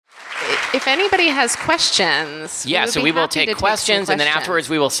if anybody has questions, we will take questions, and then afterwards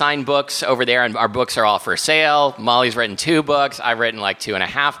we will sign books over there, and our books are all for sale. Molly's written 2 books. I've written like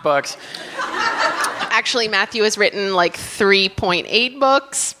 2.5 books. Actually, Matthew has written like 3.8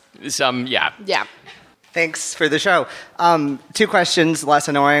 books. Yeah. Thanks for the show. 2 questions, less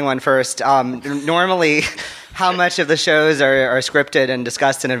annoying. One first. Normally, how much of the shows are scripted and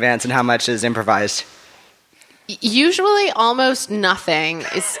discussed in advance, and how much is improvised? Usually almost nothing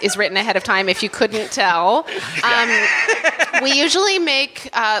is written ahead of time, if you couldn't tell. We usually make,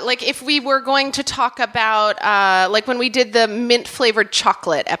 if we were going to talk about, when we did the mint-flavored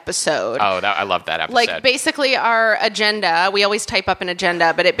chocolate episode. Oh, I love that episode. Like, basically our agenda, we always type up an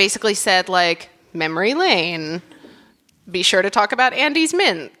agenda, but it basically said, like, memory lane. Be sure to talk about Andy's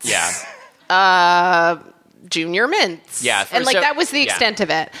mints. Yeah. Junior mints. Yeah. And, that was the extent of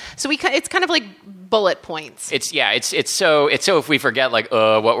it. So it's kind of like bullet points. It's so if we forget what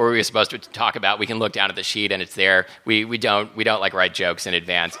were we supposed to talk about, we can look down at the sheet and it's there. We don't like write jokes in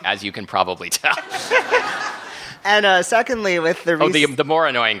advance, as you can probably tell. And secondly, with the the more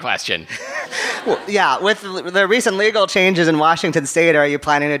annoying question. With the recent legal changes in Washington State, are you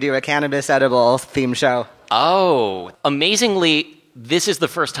planning to do a cannabis edible theme show? Oh, amazingly, this is the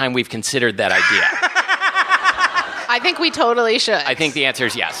first time we've considered that idea. I think we totally should. I think the answer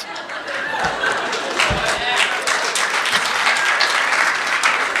is yes.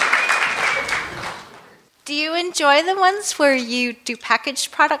 Do you enjoy the ones where you do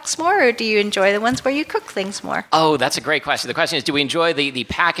packaged products more, or do you enjoy the ones where you cook things more? Oh, that's a great question. The question is, do we enjoy the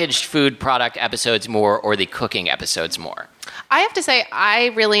packaged food product episodes more or the cooking episodes more? I have to say,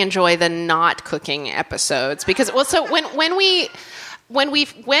 I really enjoy the not cooking episodes because, when we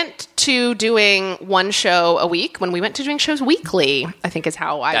went to doing one show a week, when we went to doing shows weekly, I think is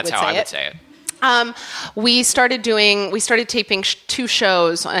how I would say it. That's how I would say it. We started taping 2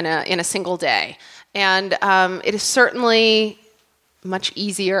 shows in a single day. And it is certainly much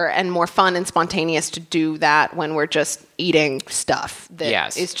easier and more fun and spontaneous to do that when we're just eating stuff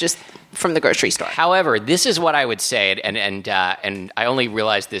that is just from the grocery store. However, this is what I would say, and I only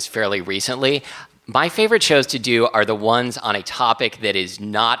realized this fairly recently. My favorite shows to do are the ones on a topic that is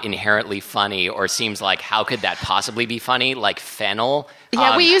not inherently funny or seems like, how could that possibly be funny? Like fennel.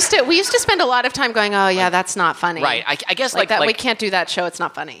 Yeah, we used to spend a lot of time going, oh yeah, that's not funny. Right. I guess like that we can't do that show. It's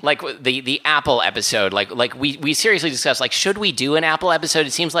not funny. Like the Apple episode. Like we seriously discussed, like, should we do an Apple episode?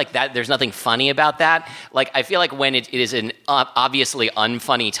 It seems like that there's nothing funny about that. Like, I feel like when it is an obviously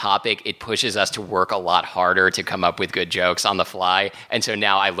unfunny topic, it pushes us to work a lot harder to come up with good jokes on the fly. And so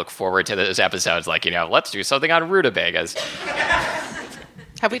now I look forward to those episodes. Like, let's do something on rutabagas.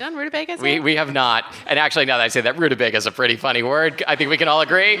 Have we done rutabagas? We have not. And actually, now that I say that, rutabaga is a pretty funny word. I think we can all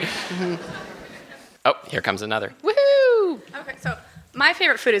agree. Mm-hmm. Oh, here comes another. Woohoo! Okay, so my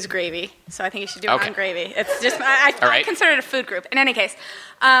favorite food is gravy, so I think you should do it on gravy. It's just I consider it a food group. In any case,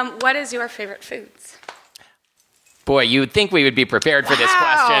 what is your favorite foods? Boy, you would think we would be prepared for this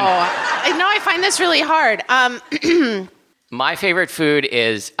question. I know, I find this really hard. My favorite food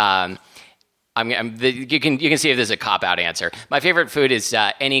is... you can see if there's a cop-out answer. My favorite food is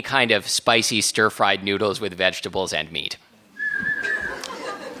any kind of spicy stir-fried noodles with vegetables and meat.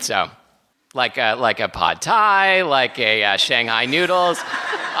 So, like a pad thai, like a Shanghai noodles.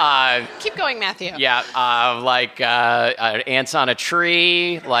 Keep going, Matthew. Yeah, ants on a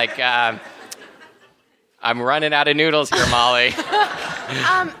tree. I'm running out of noodles here, Molly.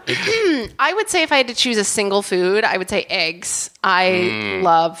 I would say if I had to choose a single food, I would say eggs. I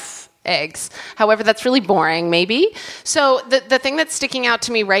love eggs. However, that's really boring, maybe. So the thing that's sticking out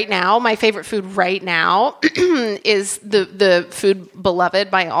to me right now, my favorite food right now, is the food beloved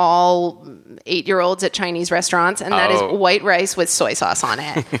by all 8-year-olds at Chinese restaurants, and that is white rice with soy sauce on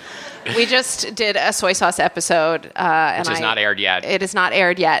it. We just did a soy sauce episode. Which has not aired yet. It is not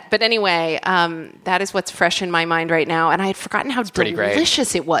aired yet. But anyway, that is what's fresh in my mind right now, and I had forgotten how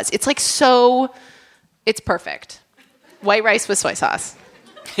delicious it was. It's it's perfect. White rice with soy sauce.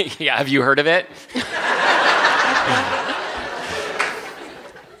 Yeah, have you heard of it?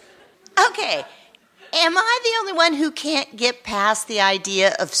 Okay. Am I the only one who can't get past the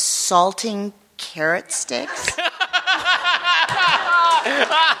idea of salting carrot sticks? Never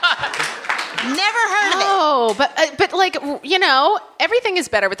heard of it. Oh, but everything is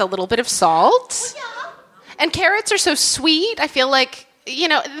better with a little bit of salt. Well, yeah. And carrots are so sweet. I feel like,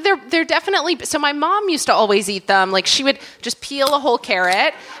 they're definitely... So my mom used to always eat them. Like, she would just peel a whole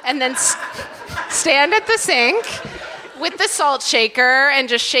carrot and then stand at the sink with the salt shaker and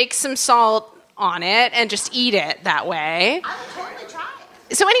just shake some salt on it and just eat it that way. I would totally try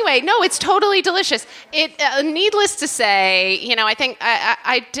So anyway, no, it's totally delicious. Needless to say, I think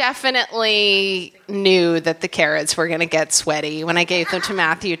I definitely knew that the carrots were going to get sweaty when I gave them to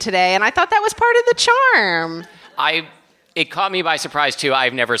Matthew today, and I thought that was part of the charm. It caught me by surprise, too.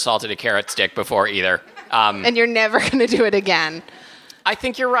 I've never salted a carrot stick before either. And you're never going to do it again. I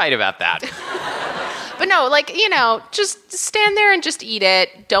think you're right about that. But no, just stand there and just eat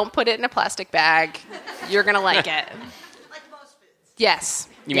it. Don't put it in a plastic bag. You're going to like it. Like most foods. Yes.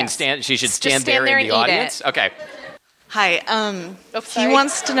 You mean she should stand stand there there in the and eat audience? it. Okay. Hi. Sorry. He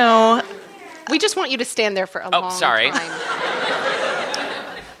wants to know. We just want you to stand there for a long time.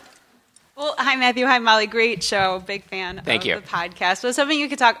 Well, hi, Matthew. Hi, Molly. Great show. Big fan Thank you. The podcast. I was hoping you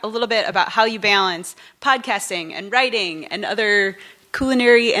could talk a little bit about how you balance podcasting and writing and other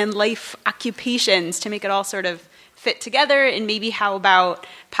culinary and life occupations to make it all sort of fit together, and maybe how about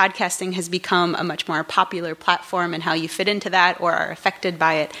podcasting has become a much more popular platform and how you fit into that or are affected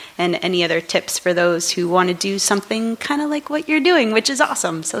by it, and any other tips for those who want to do something kind of like what you're doing, which is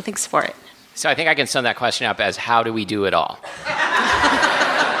awesome. So thanks for it. So I think I can sum that question up as, how do we do it all?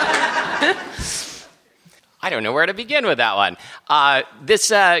 I don't know where to begin with that one.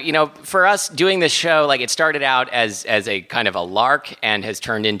 For us doing this show, it started out as a kind of a lark and has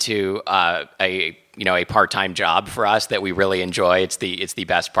turned into a part-time job for us that we really enjoy. It's the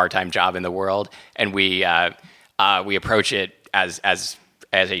best part-time job in the world, and we approach it as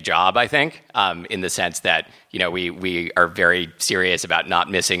a job, I think, in the sense that we are very serious about not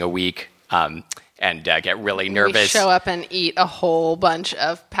missing a week. And get really nervous. We show up and eat a whole bunch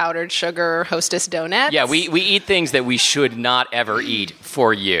of powdered sugar Hostess donuts. Yeah, we eat things that we should not ever eat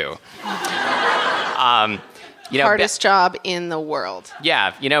for you. Hardest job in the world.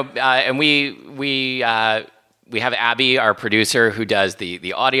 Yeah, and we have Abby, our producer, who does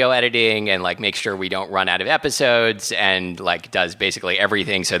the audio editing and makes sure we don't run out of episodes and does basically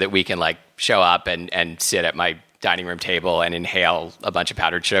everything so that we can show up and sit at my dining room table and inhale a bunch of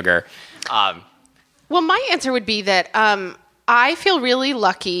powdered sugar. Well, my answer would be that I feel really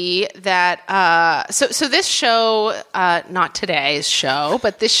lucky that so this show, not today's show,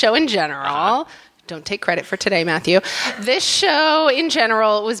 but this show in general. Don't take credit for today, Matthew. This show in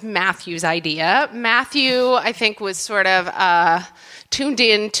general was Matthew's idea. Matthew, I think, was sort of tuned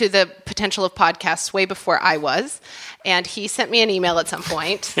in to the potential of podcasts way before I was, and he sent me an email at some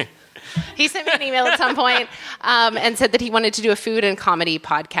point. And said that he wanted to do a food and comedy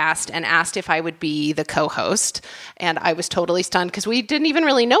podcast and asked if I would be the co-host. And I was totally stunned because we didn't even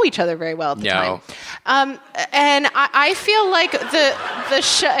really know each other very well at the time. And I feel like the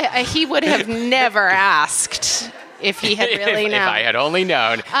show, he would have never asked if he had really known. If I had only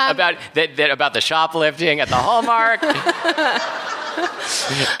known about the shoplifting at the Hallmark.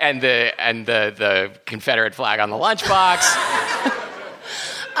 and the Confederate flag on the lunchbox.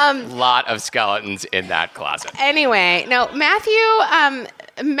 Lot of skeletons in that closet. Anyway, no, Matthew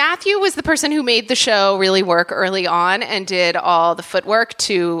was the person who made the show really work early on and did all the footwork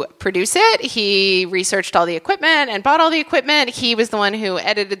to produce it. He researched all the equipment and bought all the equipment. He was the one who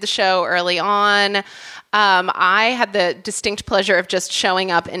edited the show early on. I had the distinct pleasure of just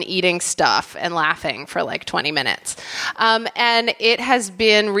showing up and eating stuff and laughing for 20 minutes. And it has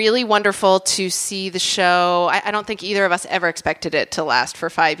been really wonderful to see the show. I don't think either of us ever expected it to last for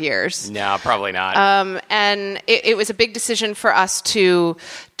 5 years. No, probably not. And it was a big decision for us to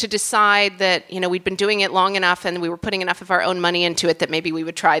decide that, we'd been doing it long enough and we were putting enough of our own money into it that maybe we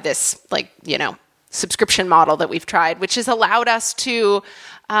would try this, subscription model that we've tried, which has allowed us to,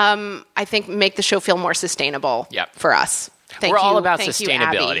 I think, make the show feel more sustainable for us. We're all about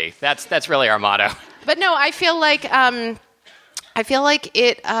sustainability. That's really our motto. But no, I feel like it.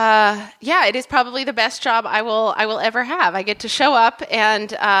 It is probably the best job I will ever have. I get to show up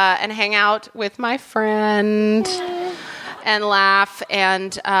and hang out with my friend and laugh,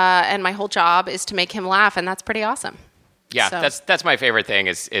 and my whole job is to make him laugh, and that's pretty awesome. Yeah, so. That's my favorite thing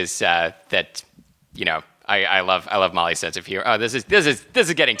is that. I love Molly's sense of humor. Oh, this is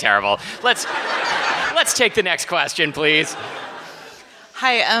getting terrible. Let's take the next question, please.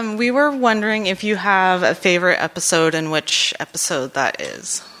 Hi, we were wondering if you have a favorite episode and which episode that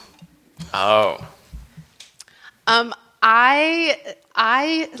is. Oh.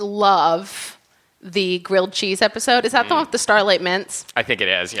 I love the grilled cheese episode. Is that the one with the Starlight Mints? I think it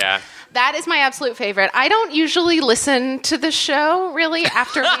is, yeah. That is my absolute favorite. I don't usually listen to the show, really,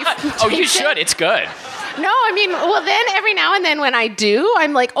 after we've Oh, you should. It's good. No, I mean, well, then every now and then when I do,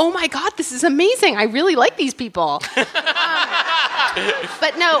 I'm like, oh my God, this is amazing. I really like these people.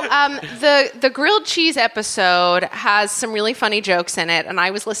 But no, the grilled cheese episode has some really funny jokes in it, and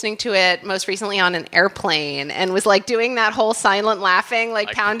I was listening to it most recently on an airplane and was like doing that whole silent laughing,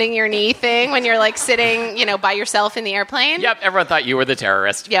 like pounding your knee thing when you're like sitting, by yourself in the airplane. Yep, everyone thought you were the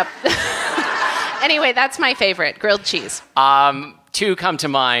terrorist. Yep. Anyway, that's my favorite, grilled cheese. Two come to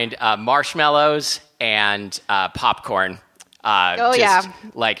mind, marshmallows and popcorn. Yeah.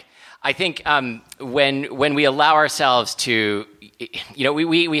 Like, I think when we allow ourselves to,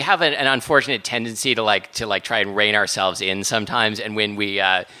 we have an unfortunate tendency to try and rein ourselves in sometimes, and when we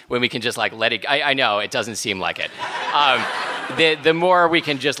can just like let it. I know it doesn't seem like it. The more we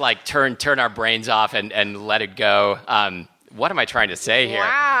can just like turn our brains off and let it go. What am I trying to say here?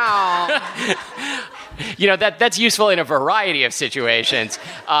 Wow. That's useful in a variety of situations,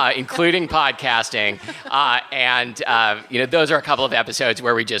 including podcasting. And those are a couple of episodes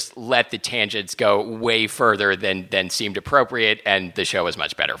where we just let the tangents go way further than seemed appropriate, and the show was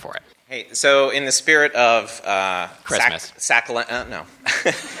much better for it. Hey, so in the spirit of Christmas. No.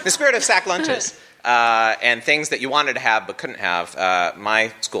 The spirit of sack lunches. And things that you wanted to have but couldn't have.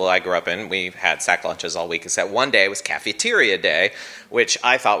 My school I grew up in, we had sack lunches all week, except one day was cafeteria day, which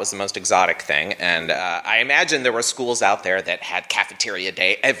I thought was the most exotic thing. And I imagine there were schools out there that had cafeteria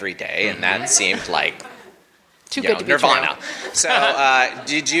day every day, and that seemed like too good to be nirvana. true. So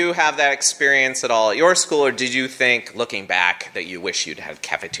did you have that experience at all at your school, or did you think, looking back, that you wish you'd had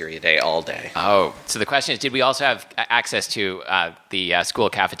cafeteria day all day? Oh, so the question is, did we also have access to the school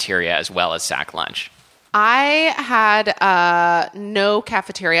cafeteria as well as sack lunch? I had no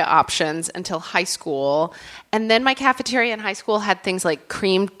cafeteria options until high school, and then my cafeteria in high school had things like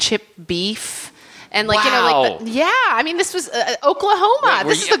cream chip beef. And like, wow. This was Oklahoma. Wait,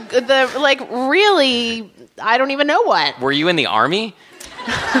 this is the like really, I don't even know what. Were you in the Army?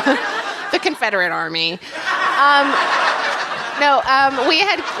 The Confederate Army. We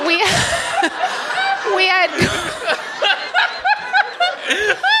had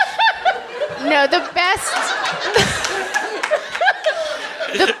no, the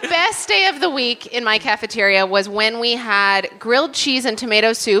best day of the week in my cafeteria was when we had grilled cheese and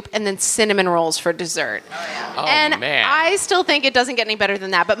tomato soup and then cinnamon rolls for dessert. Oh, and man. I still think it doesn't get any better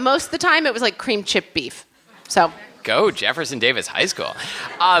than that, but most of the time it was like cream chip beef. So go Jefferson Davis High School.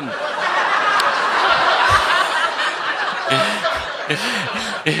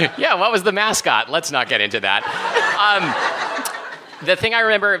 Yeah, what was the mascot? Let's not get into that. The thing I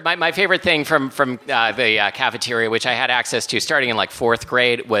remember, my favorite thing from the cafeteria, which I had access to starting in like fourth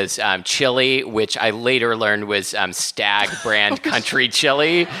grade, was chili, which I later learned was Stag brand country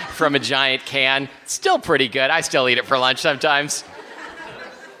chili from a giant can. Still pretty good. I still eat it for lunch sometimes.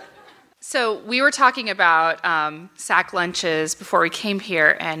 So we were talking about sack lunches before we came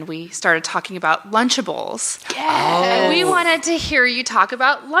here, and we started talking about Lunchables. Yes. And we wanted to hear you talk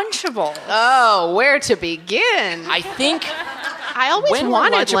about Lunchables. Oh, where to begin? I think I always when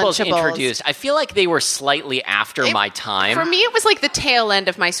wanted Lunchables Lunchables introduced, I feel like they were slightly after my time. For me, it was like the tail end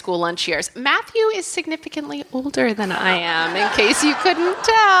of my school lunch years. Matthew is significantly older than I am, in case you couldn't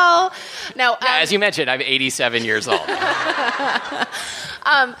tell. No, as you mentioned, I'm 87 years old.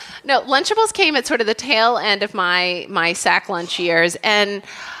 No, Lunchables came at sort of the tail end of my sack lunch years, and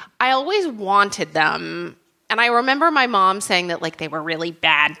I always wanted them. And I remember my mom saying that like they were really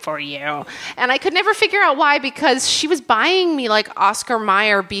bad for you. And I could never figure out why, because she was buying me like Oscar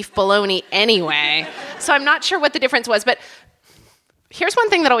Mayer beef bologna anyway. So I'm not sure what the difference was. But here's one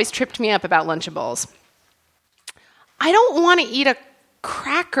thing that always tripped me up about Lunchables. I don't want to eat a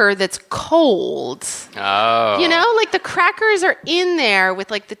cracker that's cold. Oh. Like the crackers are in there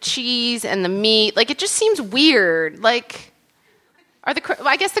with like the cheese and the meat. Like it just seems weird. Like...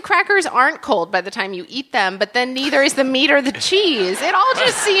 I guess the crackers aren't cold by the time you eat them, but then neither is the meat or the cheese. It all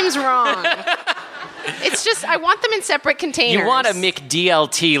just seems wrong. It's just, I want them in separate containers. You want a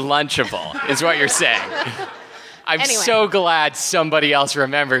McDLT Lunchable, is what you're saying. I'm so glad somebody else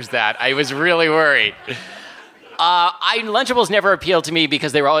remembers that. I was really worried. Lunchables never appealed to me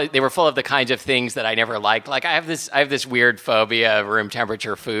because they were full of the kinds of things that I never liked. Like I have this weird phobia of room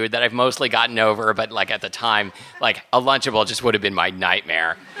temperature food that I've mostly gotten over, but like at the time, like a Lunchable just would have been my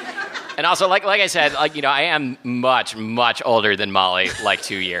nightmare. And also, like I said, I am much, much older than Molly, like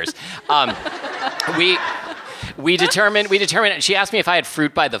 2 years. We determined, she asked me if I had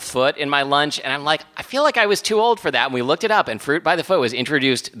fruit by the foot in my lunch, and I'm like, I feel like I was too old for that. And we looked it up, and fruit by the foot was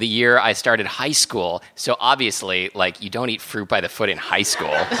introduced the year I started high school. So obviously, you don't eat fruit by the foot in high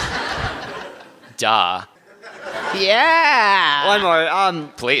school. Duh. Yeah. One more.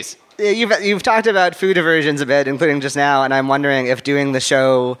 Please. You've talked about food aversions a bit, including just now, and I'm wondering if doing the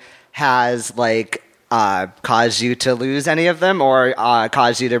show has cause you to lose any of them, or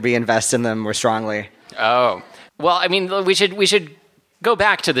cause you to reinvest in them more strongly? Oh, well, I mean, we should go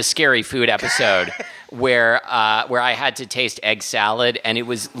back to the scary food episode where I had to taste egg salad, and it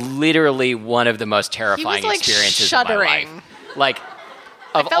was literally one of the most terrifying experiences shuddering. of my life. Like,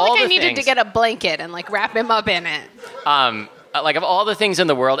 I felt like I needed to get a blanket and like wrap him up in it. Like, of all the things in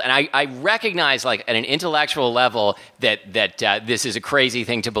the world, and I recognize, like, at an intellectual level that this is a crazy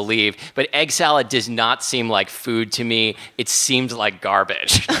thing to believe, but egg salad does not seem like food to me. It seemed like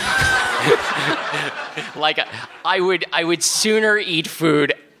garbage. Like, I would sooner eat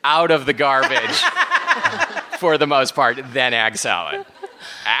food out of the garbage for the most part than egg salad.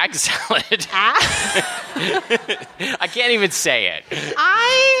 Egg salad. I can't even say it.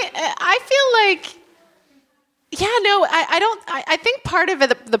 I feel like, I think part of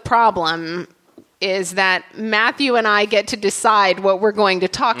the problem is that Matthew and I get to decide what we're going to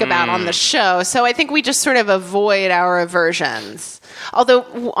talk about on the show. So I think we just sort of avoid our aversions.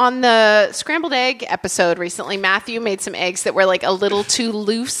 Although on the scrambled egg episode recently, Matthew made some eggs that were like a little too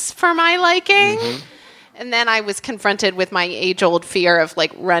loose for my liking. Mm-hmm. And then I was confronted with my age-old fear of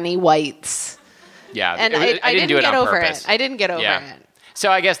like runny whites. Yeah, and I didn't get over it. I didn't get over it. So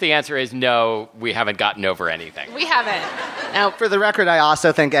I guess the answer is no, we haven't gotten over anything. We haven't. No. For the record, I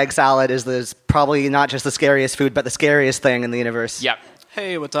also think egg salad is probably not just the scariest food, but the scariest thing in the universe. Yep.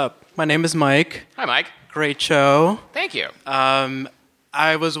 Hey, what's up? My name is Mike. Hi, Mike. Great show. Thank you.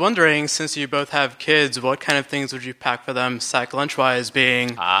 I was wondering, since you both have kids, what kind of things would you pack for them, sack lunch-wise,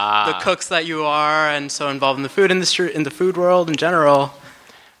 being the cooks that you are and so involved in the food industry, in the food world in general?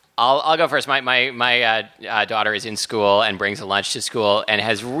 I'll go first. My daughter is in school and brings a lunch to school and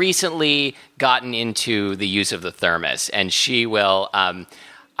has recently gotten into the use of the thermos. And she will, I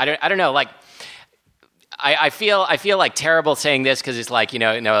don't know, like, I feel like terrible saying this because it's like, a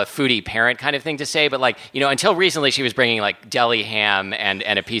foodie parent kind of thing to say. But like, until recently she was bringing like deli ham and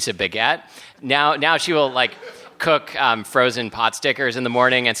a piece of baguette. Now she will like cook frozen pot stickers in the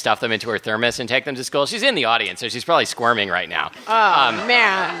morning and stuff them into her thermos and take them to school. She's in the audience, so she's probably squirming right now. Oh,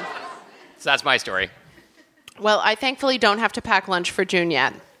 man. So that's my story. Well, I thankfully don't have to pack lunch for June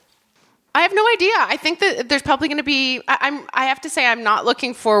yet. I have no idea. I think that there's probably going to be... I have to say I'm not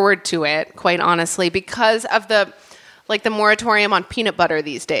looking forward to it, quite honestly, because of the moratorium on peanut butter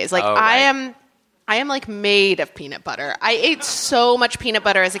these days. Like, right. I am like made of peanut butter. I ate so much peanut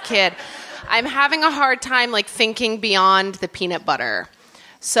butter as a kid. I'm having a hard time like thinking beyond the peanut butter.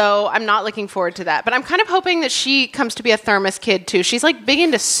 So I'm not looking forward to that. But I'm kind of hoping that she comes to be a thermos kid too. She's like big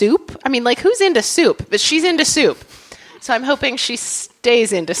into soup. I mean, like who's into soup? But she's into soup. So I'm hoping she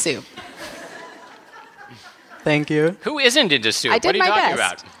stays into soup. Thank you. Who isn't into soup? I did what are you my talking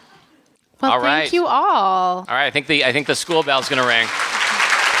best. about? Well, all right. Thank you all. All right, I think the school bell's going to ring.